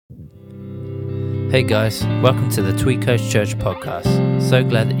Hey guys, welcome to the Tweed Coast Church podcast. So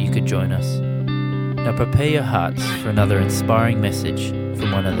glad that you could join us. Now prepare your hearts for another inspiring message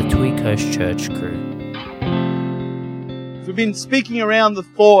from one of the Tweed Coast Church crew. We've been speaking around the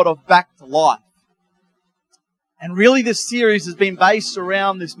thought of back to life. And really this series has been based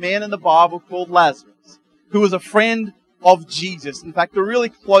around this man in the Bible called Lazarus, who was a friend of Jesus. In fact, a really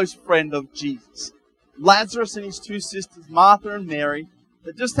close friend of Jesus. Lazarus and his two sisters, Martha and Mary,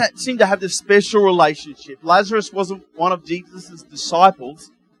 that just seemed to have this special relationship. Lazarus wasn't one of Jesus'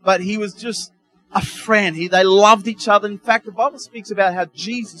 disciples, but he was just a friend. They loved each other. In fact, the Bible speaks about how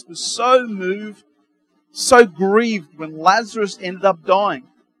Jesus was so moved, so grieved when Lazarus ended up dying.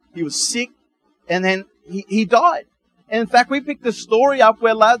 He was sick, and then he died. And in fact, we picked the story up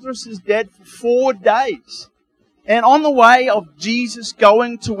where Lazarus is dead for 4 days. And on the way of Jesus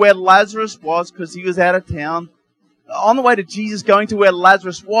going to where Lazarus was, because he was out of town, on the way to Jesus going to where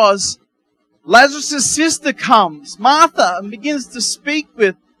Lazarus was, Lazarus' sister comes, Martha, and begins to speak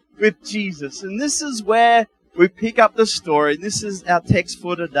with Jesus. And this is where we pick up the story. This is our text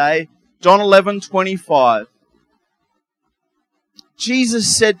for today, John 11:25.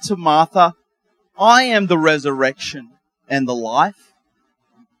 Jesus said to Martha, "I am the resurrection and the life.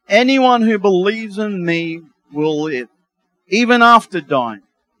 Anyone who believes in me will live, even after dying.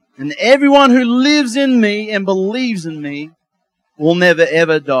 And everyone who lives in me and believes in me will never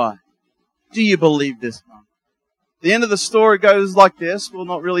ever die." Do you believe this, Mum? The end of the story goes like this. Well,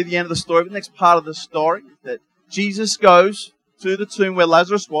 not really the end of the story, but the next part of the story is that Jesus goes to the tomb where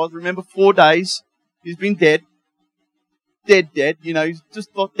Lazarus was. Remember, 4 days. He's been dead. Dead. You know, he's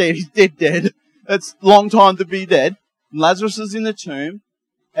just not dead. He's dead. It's a long time to be dead. And Lazarus is in the tomb.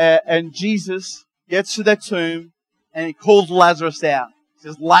 And Jesus gets to that tomb and he calls Lazarus out. He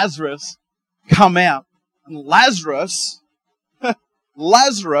says, "Lazarus, come out." And Lazarus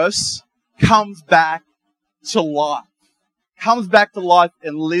comes back to life. Comes back to life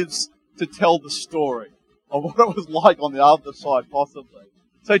and lives to tell the story of what it was like on the other side, possibly.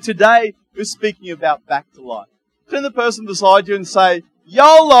 So today, we're speaking about back to life. Turn the person beside you and say,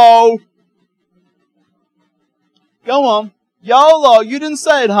 YOLO! Go on. YOLO! You didn't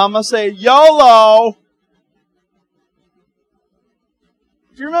say it, Hummer. Say YOLO!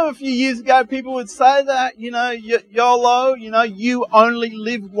 Do you remember a few years ago people would say that, YOLO, you only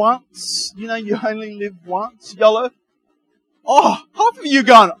live once, you only live once, YOLO. Oh, half of you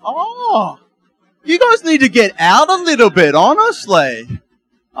going, you guys need to get out a little bit, honestly.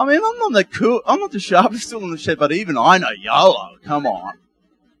 I mean, I'm not the sharpest tool in the shed, but even I know YOLO, come on.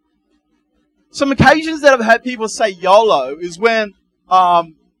 Some occasions that I've had people say YOLO is when,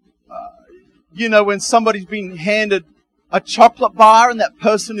 when somebody's been handed a chocolate bar and that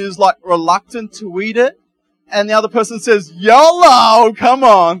person is like reluctant to eat it. And the other person says, YOLO, come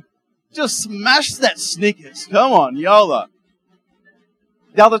on. Just smash that Snickers. Come on, YOLO.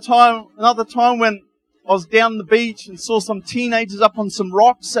 Another time when I was down the beach and saw some teenagers up on some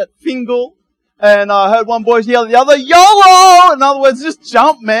rocks at Fingal. And I heard one boy yell at the other, YOLO! In other words, just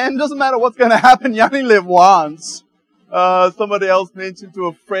jump, man. Doesn't matter what's going to happen. You only live once. Somebody else mentioned to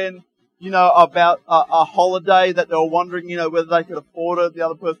a friend, about a holiday that they were wondering, whether they could afford it. The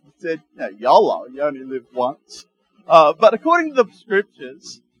other person said, YOLO, you only live once. But according to the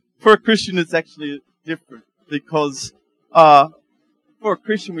scriptures, for a Christian it's actually different. Because for a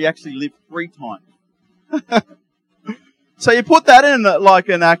Christian we actually live 3 times. So you put that in like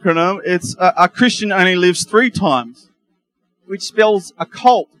an acronym. It's a Christian only lives 3 times. Which spells a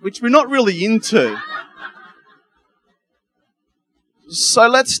cult, which we're not really into. So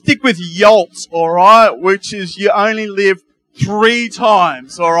let's stick with YOLT, alright? Which is you only live 3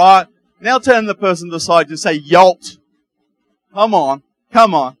 times, alright? Now turn the person to the side to say YOLT. Come on.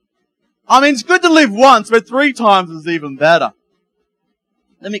 I mean, it's good to live once, but 3 times is even better.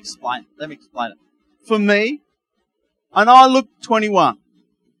 Let me explain it. For me, and I look 21.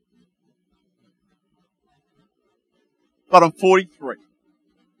 But I'm 43.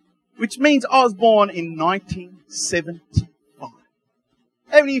 Which means I was born in 1970.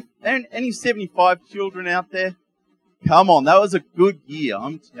 Any 75 children out there? Come on, that was a good year,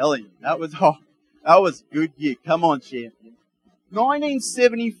 I'm telling you. That was a good year. Come on, champion.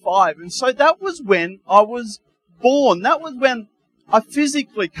 1975. And so that was when I was born. That was when I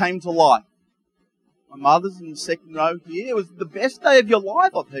physically came to life. My mother's in the second row here. It was the best day of your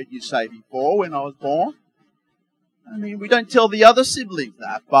life, I've heard you say before, when I was born. I mean, we don't tell the other siblings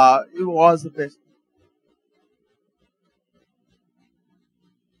that, but it was the best.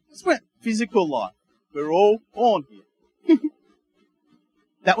 This went physical life. We're all born here.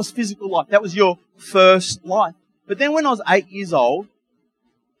 That was physical life. That was your first life. But then when I was 8 years old,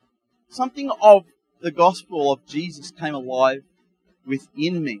 something of the gospel of Jesus came alive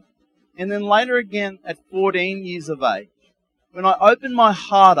within me. And then later again, at 14 years of age, when I opened my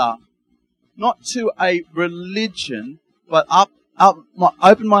heart up, not to a religion, but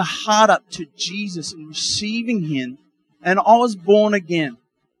opened my heart up to Jesus and receiving Him, and I was born again.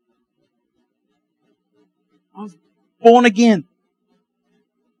 I was born again.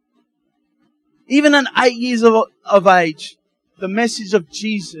 Even at 8 years of age, the message of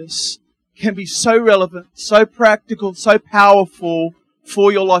Jesus can be so relevant, so practical, so powerful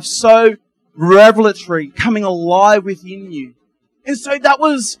for your life, so revelatory, coming alive within you. And so that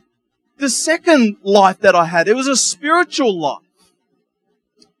was the second life that I had. It was a spiritual life.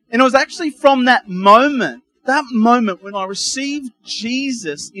 And it was actually from that moment when I received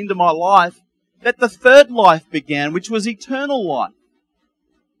Jesus into my life, that the third life began, which was eternal life.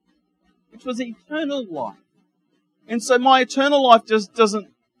 And so my eternal life just doesn't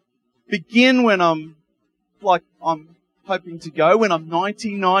begin when I'm hoping to go, when I'm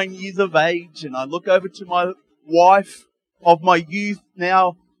 99 years of age and I look over to my wife of my youth,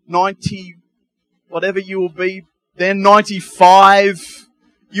 now 90, whatever you will be, then 95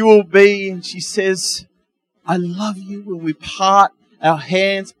 you will be, and she says, I love you, when we part, our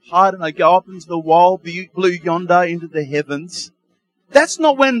hands part, and I go up into the wild blue yonder into the heavens. That's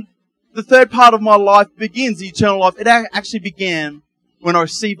not when the third part of my life begins, the eternal life. It actually began when I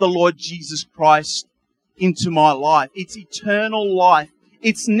received the Lord Jesus Christ into my life. It's eternal life.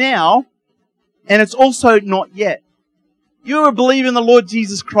 It's now, and it's also not yet. You are believing in the Lord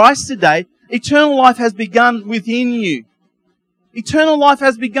Jesus Christ today. Eternal life has begun within you. Eternal life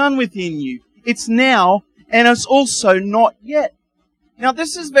has begun within you. It's now, and it's also not yet. Now,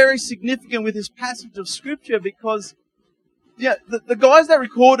 this is very significant with this passage of Scripture because the guys that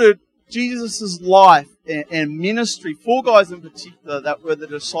recorded Jesus' life and ministry, 4 guys in particular that were the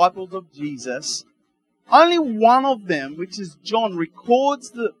disciples of Jesus, only one of them, which is John,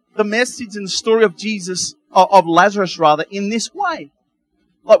 records the message and the story of Jesus, of Lazarus rather, in this way.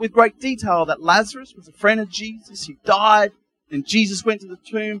 Like with great detail, that Lazarus was a friend of Jesus, he died, and Jesus went to the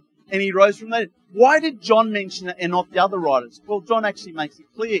tomb, and he rose from there. Why did John mention it and not the other writers? Well, John actually makes it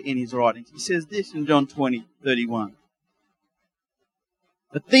clear in his writings. He says this in John 20:31.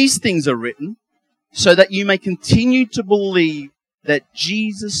 But these things are written so that you may continue to believe that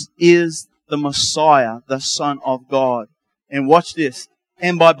Jesus is the Messiah, the Son of God. And watch this.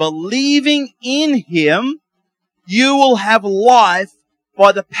 And by believing in Him, you will have life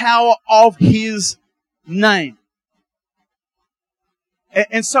by the power of His name.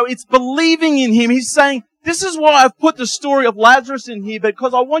 And so it's believing in Him. He's saying, this is why I've put the story of Lazarus in here,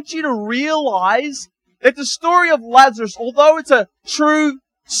 because I want you to realize that the story of Lazarus, although it's a true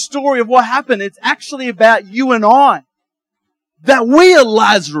story of what happened, it's actually about you and I. That we are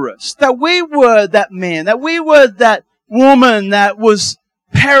Lazarus. That we were that man. That we were that woman that was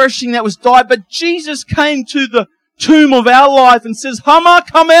perishing, that was died. But Jesus came to the tomb of our life and says, Hummer,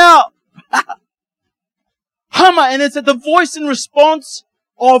 come out! Hummer! And it's at the voice and response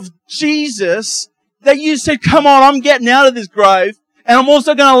of Jesus that you said, come on, I'm getting out of this grave. And I'm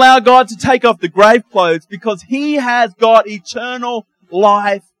also going to allow God to take off the grave clothes because He has got eternal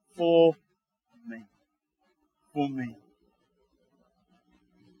life for me. For me.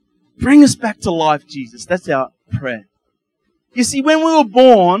 Bring us back to life, Jesus. That's our prayer. You see, when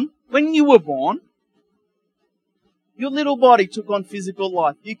you were born, your little body took on physical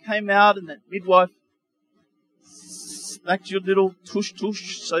life. You came out and that midwife smacked your little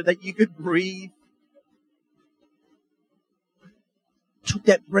tush-tush so that you could breathe. Took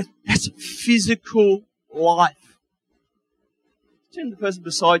that breath. That's physical life. Turn to the person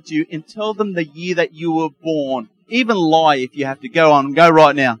beside you and tell them the year that you were born. Even lie if you have to. Go on. Go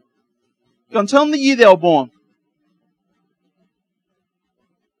right now. Go on. Tell them the year they were born.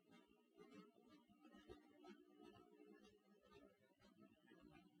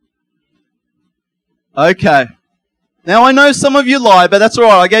 Okay. Now I know some of you lie, but that's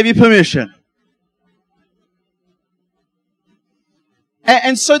alright. I gave you permission.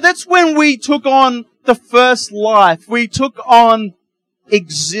 And so that's when we took on the first life. We took on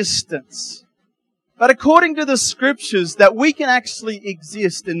existence. But according to the Scriptures, that we can actually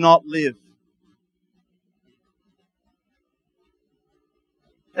exist and not live.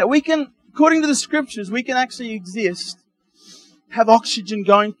 That we can, according to the Scriptures, we can actually exist, have oxygen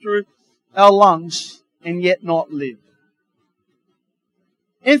going through our lungs, and yet not live.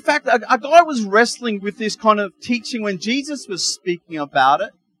 In fact, a guy was wrestling with this kind of teaching when Jesus was speaking about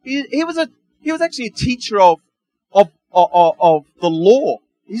it. He was actually a teacher of the law.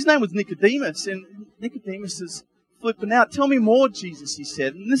 His name was Nicodemus, and Nicodemus is flipping out. Tell me more, Jesus, he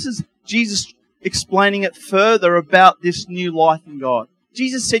said. And this is Jesus explaining it further about this new life in God.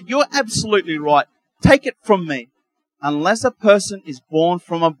 Jesus said, "You're absolutely right. Take it from me. Unless a person is born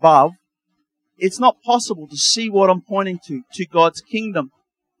from above, it's not possible to see what I'm pointing to God's kingdom.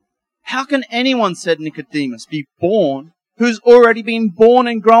 How can anyone," said Nicodemus, "be born who's already been born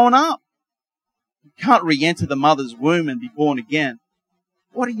and grown up? You can't re-enter the mother's womb and be born again.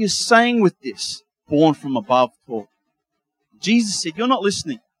 What are you saying with this born from above talk?" Jesus said, "You're not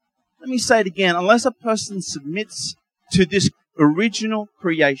listening. Let me say it again. Unless a person submits to this original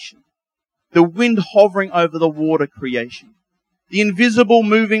creation, the wind hovering over the water creation, the invisible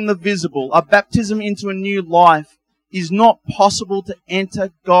moving the visible, a baptism into a new life, is not possible to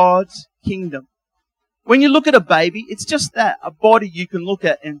enter God's kingdom." When you look at a baby, it's just that, a body you can look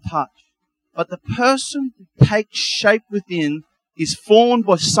at and touch. But the person who takes shape within is formed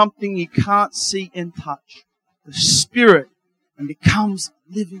by something you can't see and touch, the Spirit, and becomes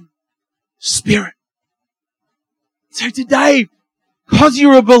a living Spirit. So today, because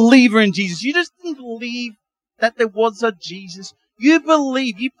you're a believer in Jesus, you just didn't believe that there was a Jesus. You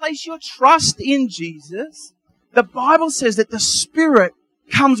believe, you place your trust in Jesus. The Bible says that the Spirit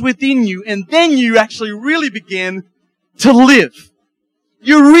comes within you, and then you actually really begin to live.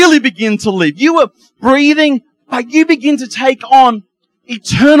 You really begin to live. You are breathing, but you begin to take on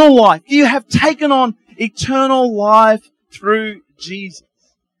eternal life. You have taken on eternal life through Jesus.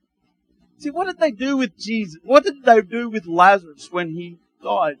 See, what did they do with Jesus? What did they do with Lazarus when he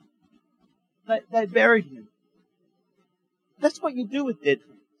died? They buried him. That's what you do with dead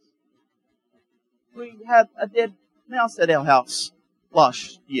things. We had a dead mouse at our house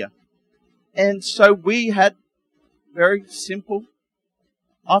last year. And so we had very simple,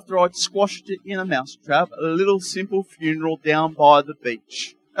 after I'd squashed it in a mousetrap, a little simple funeral down by the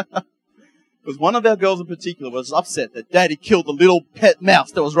beach. Because one of our girls in particular was upset that Daddy killed the little pet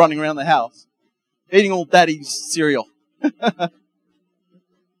mouse that was running around the house, eating all Daddy's cereal.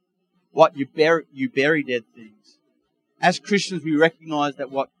 What? You bury dead things. As Christians, we recognize that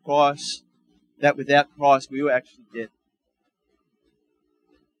without Christ, we were actually dead.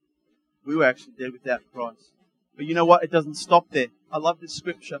 We were actually dead without Christ. But you know what? It doesn't stop there. I love this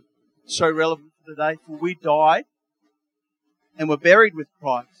scripture. It's so relevant for today. For we died and were buried with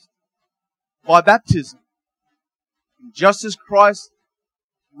Christ by baptism. And just as Christ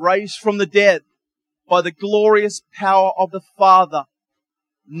raised from the dead by the glorious power of the Father,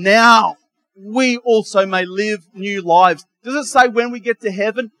 now we also may live new lives. Does it say when we get to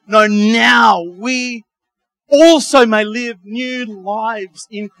heaven? No, now we also may live new lives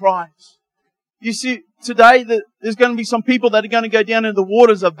in Christ. You see, today there's going to be some people that are going to go down into the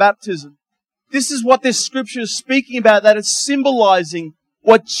waters of baptism. This is what this scripture is speaking about, that it's symbolizing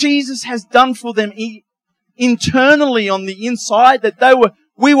what Jesus has done for them internally on the inside, that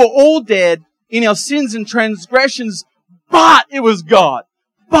we were all dead in our sins and transgressions, but it was God.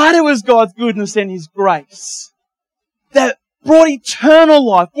 But it was God's goodness and His grace that brought eternal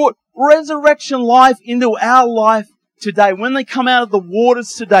life, brought resurrection life into our life today. When they come out of the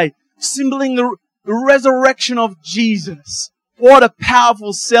waters today, symboling the resurrection of Jesus. What a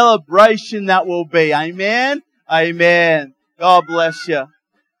powerful celebration that will be. Amen? Amen. God bless you.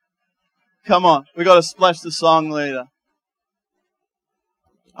 Come on. We've got to splash the song leader.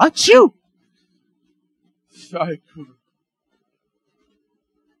 Achoo! So cool.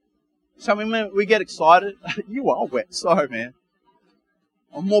 So we get excited. You are wet. Sorry, man.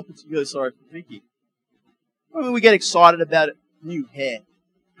 I'm more particularly sorry for Vicky. When we get excited about a new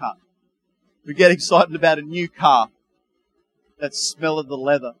haircut. We get excited about a new car. That smell of the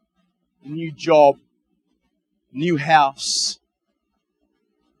leather. A new job. A new house.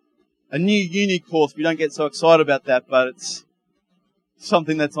 A new uni course. We don't get so excited about that, but it's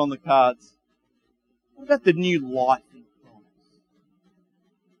something that's on the cards. What about the new life in Christ?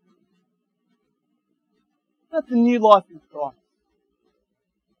 What about the new life in Christ?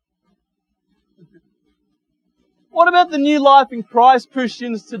 What about the new life in Christ,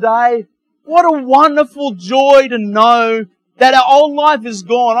 Christians, today? What a wonderful joy to know that our old life is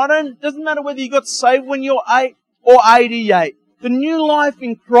gone. It doesn't matter whether you got saved when you're 8 or 88. The new life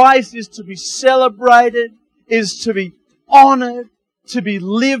in Christ is to be celebrated, is to be honored, to be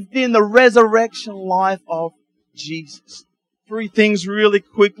lived in, the resurrection life of Jesus. 3 things really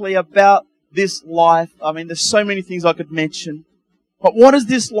quickly about this life. I mean, there's so many things I could mention. But what does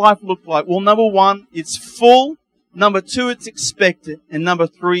this life look like? Well, number 1, it's full. Number 2, it's expected. And number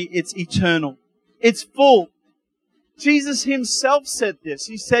 3, it's eternal. It's full. Jesus Himself said this.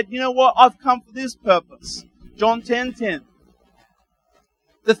 He said, you know what? I've come for this purpose. John 10:10.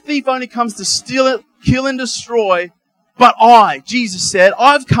 The thief only comes to steal it, kill and destroy. But I, Jesus said,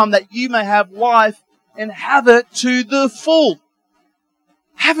 I've come that you may have life and have it to the full.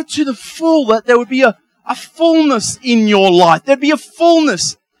 Have it to the full, that there would be a fullness in your life. There'd be a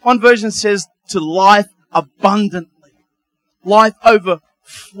fullness. One version says to life abundantly. Life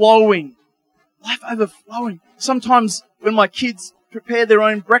overflowing. Life overflowing. Sometimes when my kids prepare their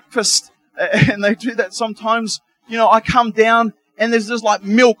own breakfast, and they do that sometimes, I come down and there's just like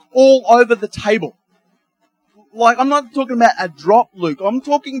milk all over the table. Like, I'm not talking about a drop, Luke. I'm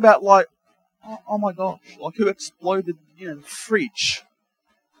talking about like, oh my gosh, like who exploded, the fridge.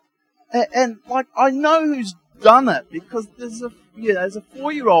 And like, I know who's done it because there's a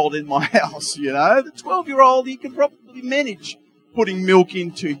 4-year-old in my house, The 12-year-old, he can probably manage putting milk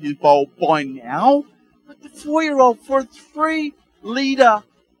into his bowl by now. But the 4-year-old, for a 3-litre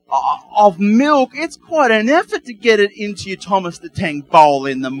of milk, it's quite an effort to get it into your Thomas the Tank bowl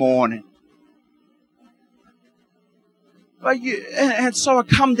in the morning. But and so I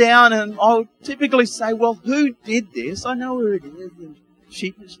come down and I'll typically say, well, who did this? I know who it is. And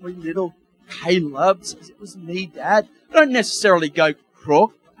sheepishly little Caleb says, it was me, Dad. I don't necessarily go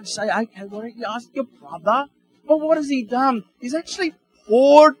crook. I say, okay, why don't you ask your brother? But what has he done? He's actually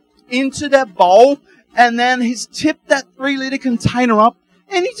poured into that bowl and then he's tipped that 3-litre container up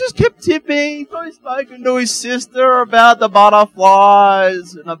and he just kept tipping. So he's spoken to his sister about the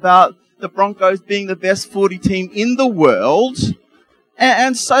butterflies and about the Broncos being the best footy team in the world.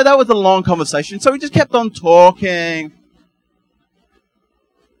 And so that was a long conversation. So we just kept on talking.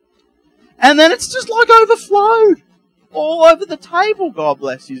 And then it's just like overflowed all over the table. God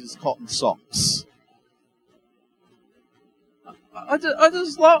bless you, his cotton socks. I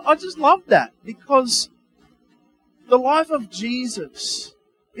just love that because the life of Jesus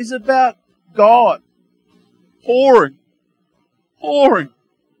is about God pouring.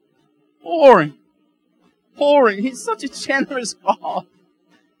 He's such a generous God.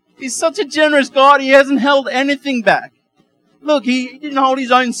 He's such a generous God, he hasn't held anything back. Look, he didn't hold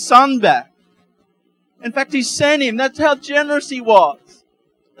his own son back. In fact, he sent him. That's how generous he was.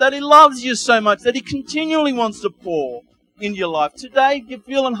 That he loves you so much, that he continually wants to pour into your life. Today, if you're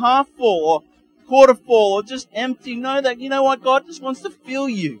feeling half full or quarter full or just empty, know that, what? God just wants to fill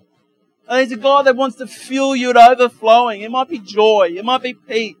you. And he's a God that wants to fill you to overflowing. It might be joy. It might be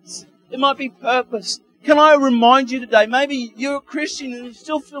peace. It might be purpose. Can I remind you today, maybe you're a Christian and you're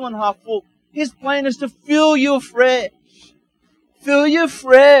still feeling half full. His plan is to fill you afresh. Fill you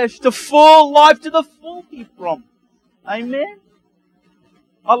fresh, to full life, to the full, he promised. Amen?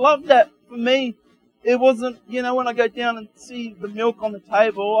 I love that. For me, it wasn't, when I go down and see the milk on the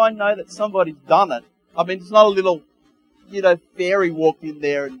table, I know that somebody's done it. I mean, it's not a little, fairy walked in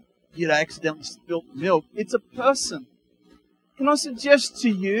there and, accidentally spilt the milk. It's a person. Can I suggest to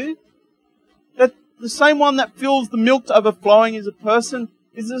you that the same one that fills the milk to overflowing is a person?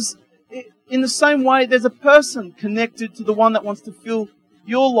 In the same way, there's a person connected to the one that wants to fill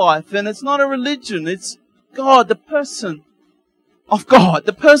your life. And it's not a religion. It's God, the person of God.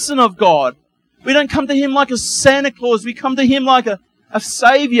 The person of God. We don't come to Him like a Santa Claus. We come to Him like a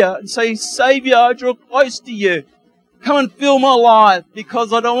Savior and say, Savior, I draw close to you. Come and fill my life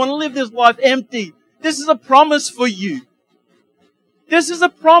because I don't want to live this life empty. This is a promise for you. This is a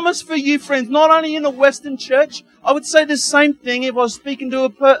promise for you, friends, not only in the Western church. I would say the same thing if I was speaking to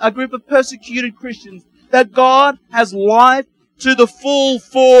a group of persecuted Christians, that God has life to the full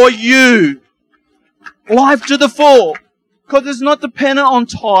for you. Life to the full. Because it's not dependent on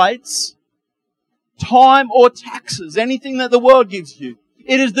tithes, time, or taxes, anything that the world gives you.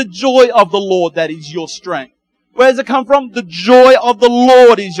 It is the joy of the Lord that is your strength. Where does it come from? The joy of the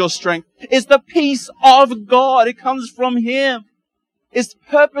Lord is your strength. It's the peace of God. It comes from Him. It's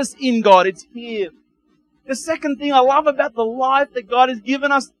purpose in God. It's Him. The second thing I love about the life that God has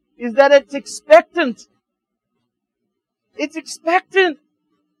given us is that it's expectant. It's expectant.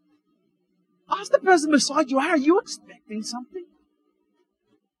 Ask the person beside you, are you expecting something?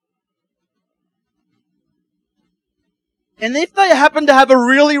 And if they happen to have a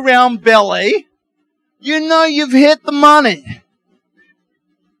really round belly, you know you've hit the money.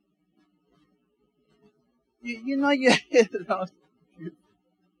 You know you hit it.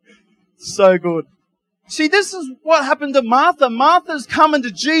 So good. See, this is what happened to Martha. Martha's coming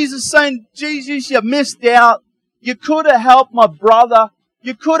to Jesus saying, Jesus, you missed out. You could have helped my brother.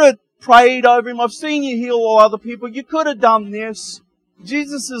 You could have prayed over him. I've seen you heal all other people. You could have done this.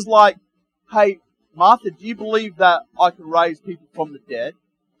 Jesus is like, hey, Martha, do you believe that I can raise people from the dead?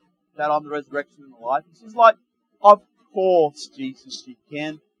 That I'm the resurrection and the life? And she's like, of course, Jesus, you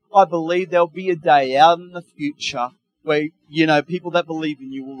can. I believe there'll be a day out in the future where, people that believe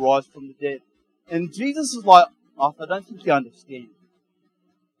in you will rise from the dead. And Jesus is like, Martha, I don't think you understand.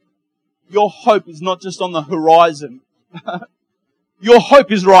 Your hope is not just on the horizon. Your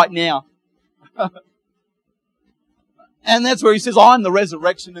hope is right now. And that's where he says, I'm the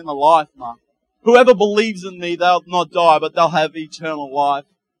resurrection and the life, Martha. Whoever believes in me, they'll not die, but they'll have eternal life.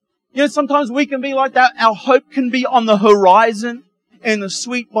 You know, sometimes we can be like that. Our hope can be on the horizon in the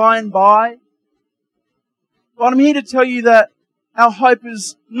sweet by and by. But I'm here to tell you that our hope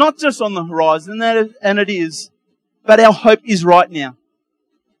is not just on the horizon, and it is, but our hope is right now.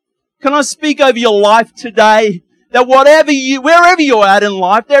 Can I speak over your life today that wherever you're at in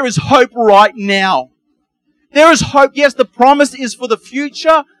life, there is hope right now. There is hope. Yes, the promise is for the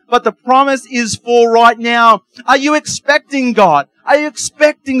future, but the promise is for right now. Are you expecting God? Are you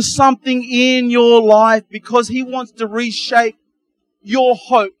expecting something in your life? Because He wants to reshape your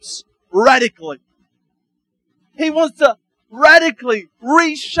hopes radically. He wants to radically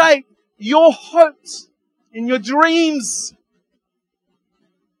reshape your hopes and your dreams.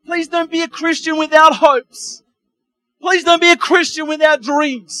 Please don't be a Christian without hopes. Please don't be a Christian without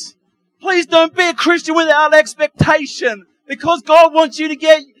dreams. Please don't be a Christian without expectation, because God wants you to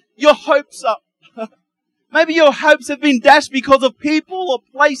get your hopes up. Maybe your hopes have been dashed because of people or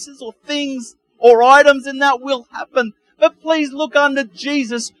places or things or items, and that will happen. But please look unto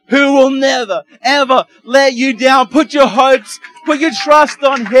Jesus, who will never, ever let you down. Put your hopes, put your trust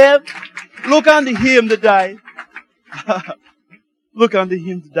on Him. Look unto Him today. Look unto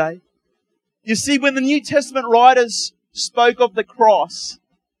Him today. You see, when the New Testament writers spoke of the cross,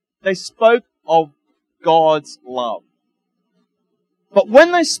 they spoke of God's love. But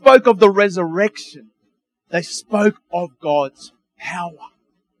when they spoke of the resurrection, they spoke of God's power.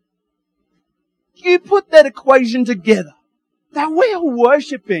 You put that equation together, that we are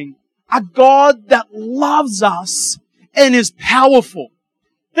worshipping a God that loves us and is powerful.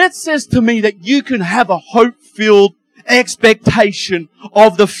 That says to me that you can have a hope-filled expectation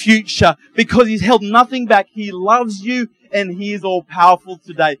of the future, because He's held nothing back. He loves you and He is all powerful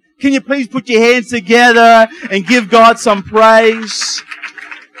today. Can you please put your hands together and give God some praise?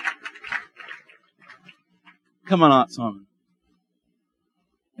 Come on, Art Simon.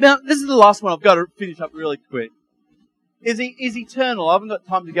 Now, this is the last one. I've got to finish up really quick. Is eternal. I haven't got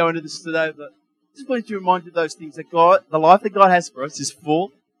time to go into this today, but I just wanted to remind you of those things, that God, the life that God has for us is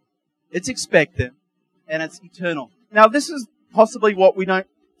full, it's expectant, and it's eternal. Now, this is possibly what we don't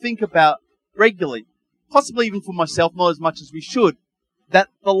think about regularly. Possibly even for myself, not as much as we should. That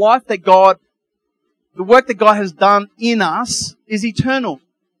the life that God, the work that God has done in us is eternal.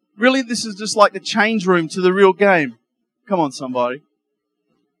 Really, this is just like the change room to the real game. Come on, somebody.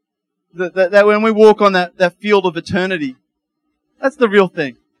 That when we walk on that field of eternity, that's the real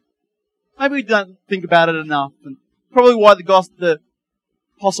thing. Maybe we don't think about it enough. And probably why the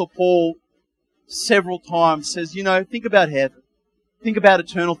Apostle Paul several times says, think about heaven. Think about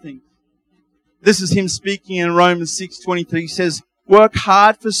eternal things. This is him speaking in Romans 6:23. He says, work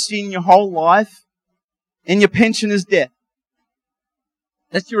hard for sin your whole life, and your pension is death.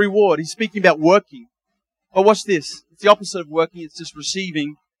 That's your reward. He's speaking about working. But watch this. It's the opposite of working. It's just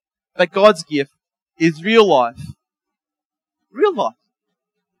receiving. But God's gift is real life. Real life.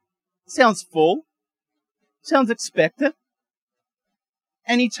 Sounds full. Sounds expectant.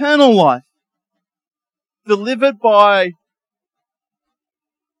 And eternal life. Delivered by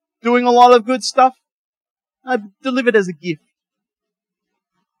doing a lot of good stuff. No, delivered as a gift.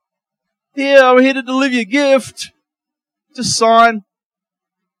 Here, I'm here to deliver you a gift. Just sign.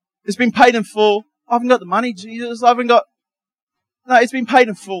 It's been paid in full. I haven't got the money, Jesus. No, it's been paid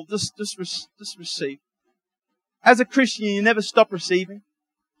in full. Just receive. As a Christian, you never stop receiving.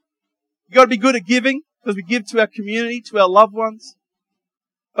 You got to be good at giving, because we give to our community, to our loved ones.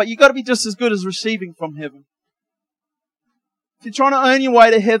 But you got to be just as good as receiving from heaven. If you're trying to earn your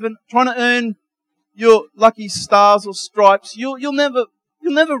way to heaven, trying to earn your lucky stars or stripes, you'll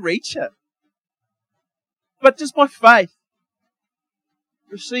never reach it. But just by faith,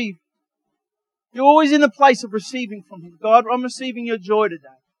 receive. You're always in a place of receiving from Him. God, I'm receiving your joy today.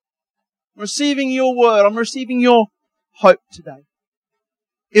 I'm receiving your word. I'm receiving your hope today.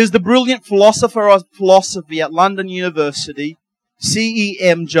 It was the brilliant philosopher of philosophy at London University,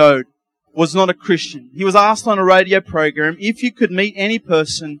 C.E.M. Joad, was not a Christian. He was asked on a radio program, if you could meet any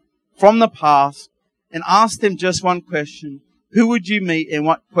person from the past and ask them just one question, who would you meet and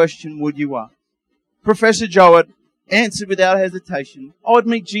what question would you ask? Professor Joad answered without hesitation, I would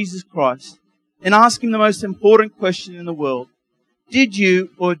meet Jesus Christ and ask Him the most important question in the world. Did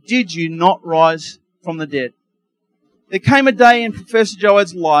you or did you not rise from the dead? There came a day in Professor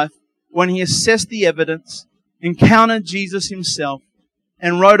Joad's life when he assessed the evidence, encountered Jesus Himself,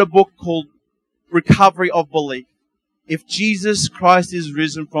 and wrote a book called recovery of belief. If Jesus Christ is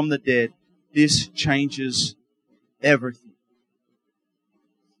risen from the dead, this changes everything.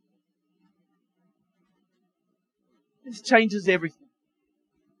 This changes everything.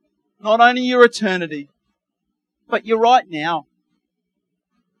 Not only your eternity, but your right now.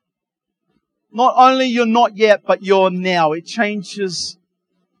 Not only your not yet, but your now. It changes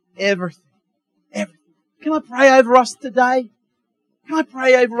everything. Everything. Can I pray over us today? Can I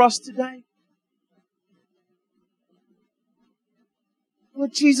pray over us today?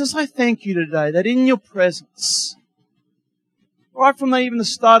 Lord Jesus, I thank you today that in your presence, right from even the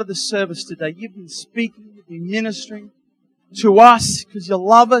start of the service today, you've been speaking, you've been ministering to us because you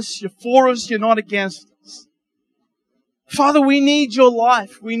love us, you're for us, you're not against us. Father, we need your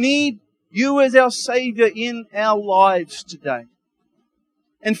life. We need you as our Savior in our lives today.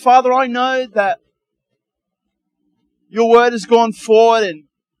 And Father, I know that your word has gone forward, and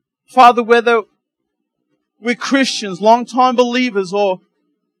Father, whether we're Christians, long-time believers, or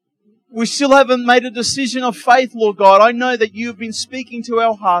we still haven't made a decision of faith, Lord God, I know that you've been speaking to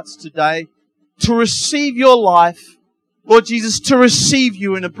our hearts today to receive your life, Lord Jesus, to receive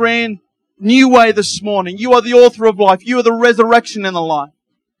you in a brand new way this morning. You are the author of life. You are the resurrection and the life.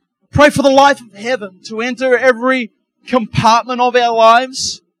 Pray for the life of heaven to enter every compartment of our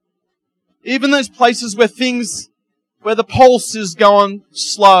lives, even those places where the pulse is going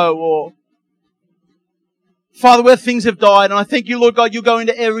slow, or Father, where things have died. And I thank you, Lord God, you'll go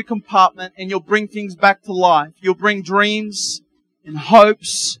into every compartment and you'll bring things back to life. You'll bring dreams and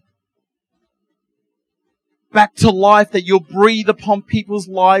hopes back to life, that you'll breathe upon people's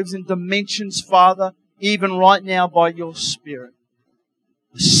lives in dimensions, Father, even right now by your Spirit.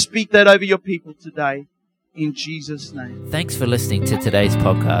 Speak that over your people today, in Jesus' name. Thanks for listening to today's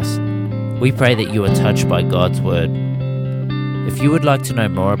podcast. We pray that you are touched by God's Word. If you would like to know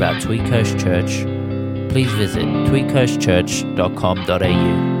more about Tweed Coast Church, please visit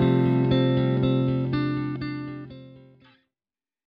tweedcoastchurch.com.au.